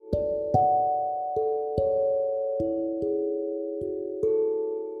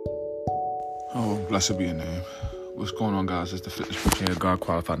Blessed be your name. What's going on, guys? It's the fitness preacher here. God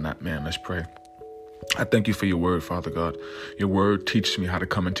qualified, not man. Let's pray. I thank you for your word, Father God. Your word teaches me how to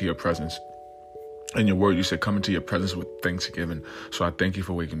come into your presence. In your word, you said, come into your presence with thanksgiving. So I thank you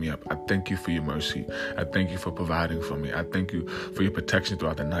for waking me up. I thank you for your mercy. I thank you for providing for me. I thank you for your protection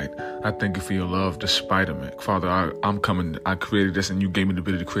throughout the night. I thank you for your love despite of it. Father, I'm coming. I created this and you gave me the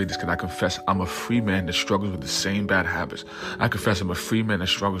ability to create this because I confess I'm a free man that struggles with the same bad habits. I confess I'm a free man that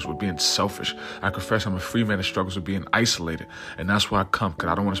struggles with being selfish. I confess I'm a free man that struggles with being isolated. And that's why I come, because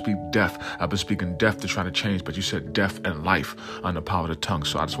I don't want to speak death. I've been speaking death to try to change, but you said death and life on the power of the tongue.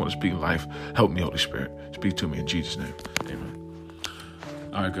 So I just want to speak life. Help me, Holy Spirit. Speak to me in Jesus' name. Amen.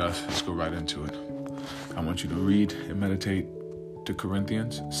 All right, guys, let's go right into it. I want you to read and meditate to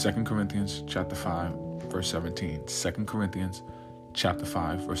Corinthians, 2 Corinthians chapter 5, verse 17. 2 Corinthians chapter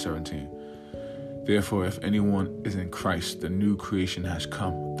 5, verse 17. Therefore, if anyone is in Christ, the new creation has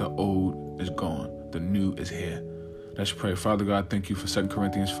come. The old is gone. The new is here. Let's pray. Father God, thank you for 2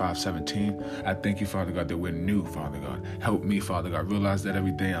 Corinthians 5:17. I thank you, Father God, that we're new, Father God. Help me, Father God. Realize that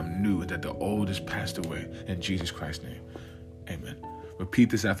every day I'm new and that the old is passed away. In Jesus Christ's name, amen.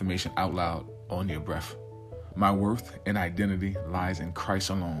 Repeat this affirmation out loud on your breath. My worth and identity lies in Christ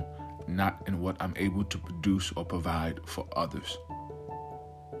alone, not in what I'm able to produce or provide for others.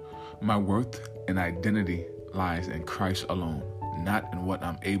 My worth and identity lies in Christ alone, not in what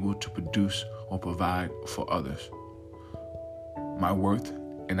I'm able to produce or provide for others. My worth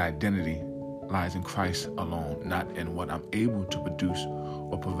and identity lies in Christ alone, not in what I'm able to produce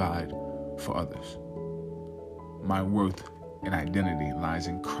or provide for others. My worth and identity lies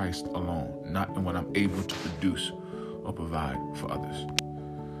in Christ alone, not in what I'm able to produce or provide for others.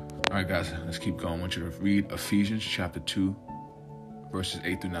 All right, guys, let's keep going. I want you to read Ephesians chapter 2, verses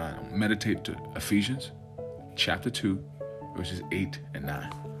 8 through 9. Meditate to Ephesians chapter 2, verses 8 and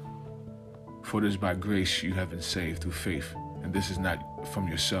 9. For it is by grace you have been saved through faith. And this is not from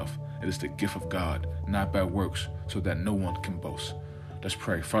yourself. It is the gift of God, not by works, so that no one can boast. Let's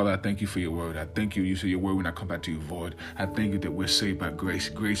pray. Father, I thank you for your word. I thank you. You say your word will not come back to you void. I thank you that we're saved by grace.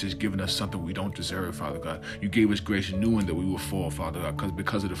 Grace has given us something we don't deserve, Father God. You gave us grace knowing that we will fall, Father God,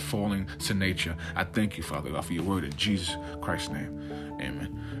 because of the falling to nature. I thank you, Father God, for your word in Jesus Christ's name.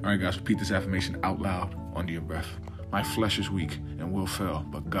 Amen. All right, guys, repeat this affirmation out loud under your breath. My flesh is weak and will fail,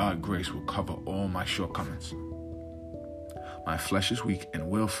 but God's grace will cover all my shortcomings. My flesh is weak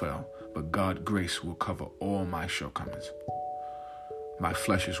and will fail, but God's grace will cover all my shortcomings. My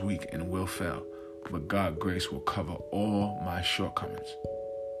flesh is weak and will fail, but God's grace will cover all my shortcomings.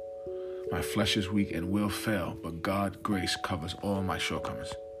 My flesh is weak and will fail, but God's grace covers all my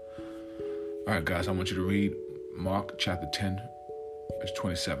shortcomings. All right, guys, I want you to read Mark chapter 10, verse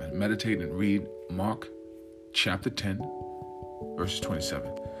 27. Meditate and read Mark chapter 10, verse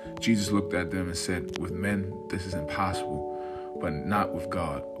 27. Jesus looked at them and said, with men this is impossible, but not with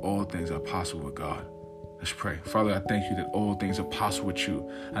God. All things are possible with God. Let's pray. Father, I thank you that all things are possible with you.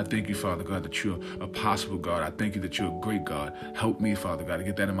 I thank you, Father God, that you're a possible God. I thank you that you're a great God. Help me, Father God, to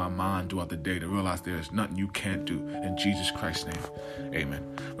get that in my mind throughout the day, to realize there is nothing you can't do. In Jesus Christ's name, amen.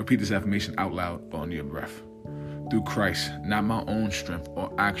 Repeat this affirmation out loud on your breath. Through Christ, not my own strength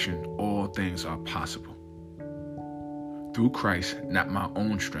or action, all things are possible. Through Christ, not my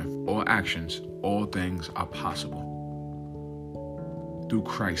own strength or actions, all things are possible. Through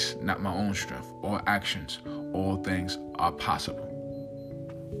Christ, not my own strength or actions, all things are possible.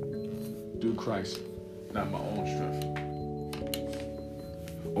 Through Christ, not my own strength,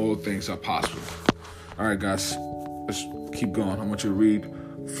 all things are possible. All right, guys, let's keep going. I want you to read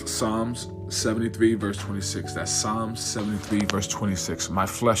Psalms 73, verse 26. That's Psalms 73, verse 26. My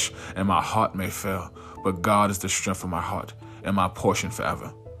flesh and my heart may fail, but God is the strength of my heart and my portion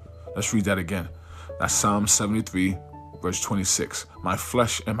forever. Let's read that again. That's Psalms 73, verse 26. My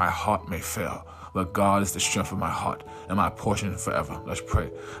flesh and my heart may fail, but God is the strength of my heart and my portion forever. Let's pray.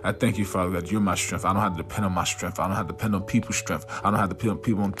 I thank you, Father, that you're my strength. I don't have to depend on my strength. I don't have to depend on people's strength. I don't have to depend on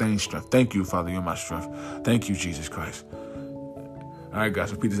people on things' strength. Thank you, Father, you're my strength. Thank you, Jesus Christ. All right,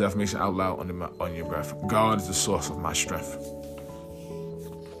 guys, repeat this affirmation out loud on your breath. God is the source of my strength.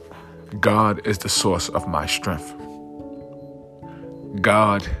 God is the source of my strength.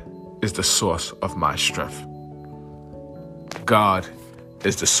 God is the source of my strength. God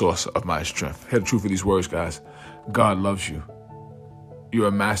is the source of my strength. Hear the truth of these words, guys. God loves you. You're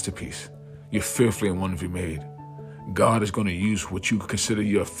a masterpiece. You're fearfully and wonderfully made. God is going to use what you consider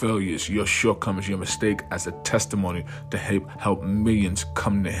your failures, your shortcomings, your mistake as a testimony to help millions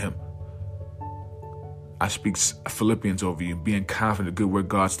come to him. I speak Philippians over you, being confident the good work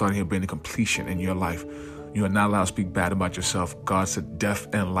God started here, being a completion in your life. You are not allowed to speak bad about yourself. God said death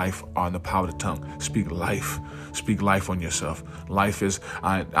and life are in the power of the tongue. Speak life. Speak life on yourself. Life is,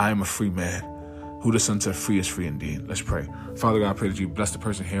 I am a free man. Who the Son set free is free indeed. Let's pray. Father God, I pray that you bless the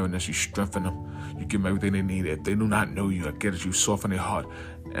person hearing this. You strengthen them. You give them everything they need. If they do not know you, I get it. You soften their heart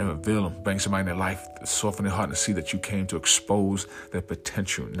and reveal them. Bring somebody in their life, soften their heart and see that you came to expose their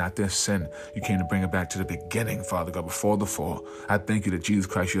potential, not their sin. You came to bring it back to the beginning, Father God, before the fall. I thank you that Jesus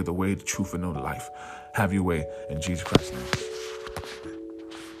Christ, you're the way, the truth, and the life. Have your way in Jesus Christ's name.